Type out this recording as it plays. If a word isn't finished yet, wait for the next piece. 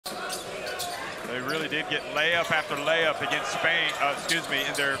They really did get layup after layup against Spain,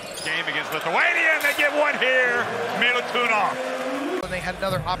 in their game against Lithuania, and they get one here, Milutinov. And they had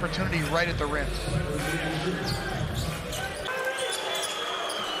another opportunity right at the rim.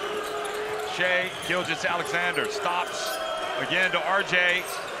 Shea Gilgeous-Alexander stops again to RJ.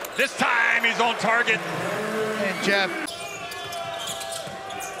 This time he's on target. And Jeff.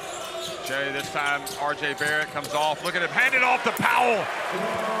 Shea, this time RJ Barrett comes off. Look at him, hand it off to Powell.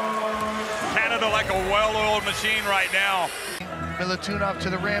 Canada like a well-oiled machine right now. Milutinov to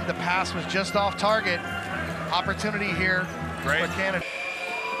the rim. The pass was just off target. Opportunity here for Canada.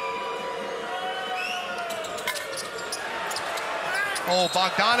 Oh,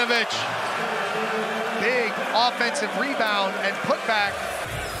 Bogdanovic. Big offensive rebound and putback.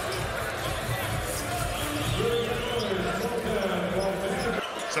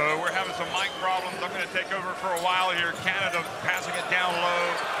 So we're having some mic problems. I'm going to take over for a while here. Canada passing it down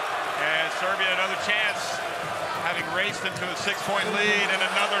low. And Serbia another chance, having raced into a 6-point lead and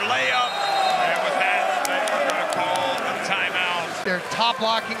another layup. And with that, they are going to call a timeout. They're top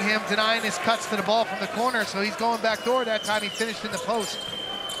blocking him, denying his cuts to the ball from the corner, so he's going back door. That time he finished in the post.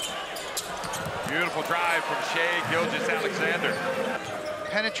 Beautiful drive from Shea Gilgeous-Alexander.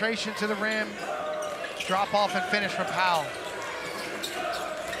 Penetration to the rim, drop off and finish from Powell.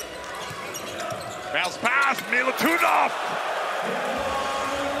 Bounce pass, Milutinov.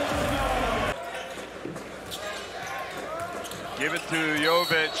 Give it to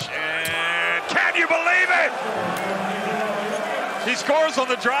Jovic, and can you believe it? He scores on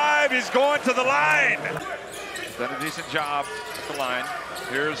the drive, he's going to the line. Done a decent job at the line.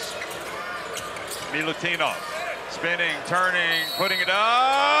 Here's Milutinov, spinning, turning, putting it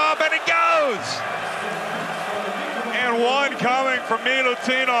up, and it goes! And one coming from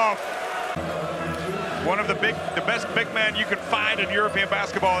Milutinov. One of the best big men you can find in European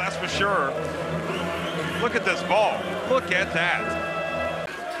basketball, that's for sure. Look at this ball. Look at that.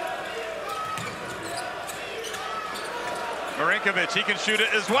 Marinkovic, he can shoot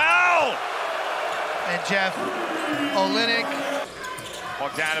it as well. And Jeff, Olynyk.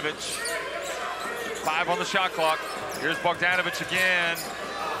 Bogdanovic, 5 on the shot clock. Here's Bogdanovic again.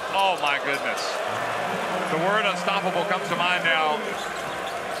 Oh my goodness. The word unstoppable comes to mind now.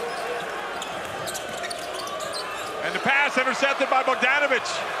 And the pass intercepted by Bogdanovic,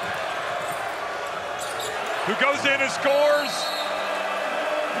 who goes in and scores.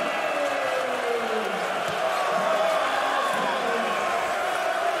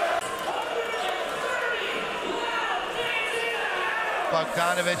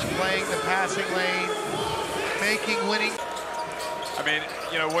 Bogdanovic playing the passing lane, making winning. I mean,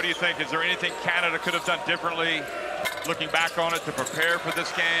 you know, what do you think? Is there anything Canada could have done differently, looking back on it, to prepare for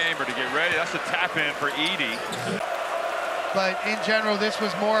this game or to get ready? That's a tap in for Edey. But in general, this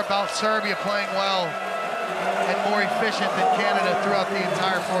was more about Serbia playing well and more efficient than Canada throughout the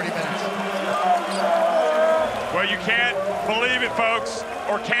entire 40 minutes. Well, you can't believe it, folks,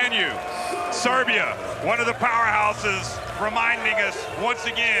 or can you? Serbia, one of the powerhouses, reminding us once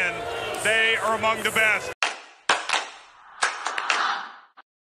again, they are among the best.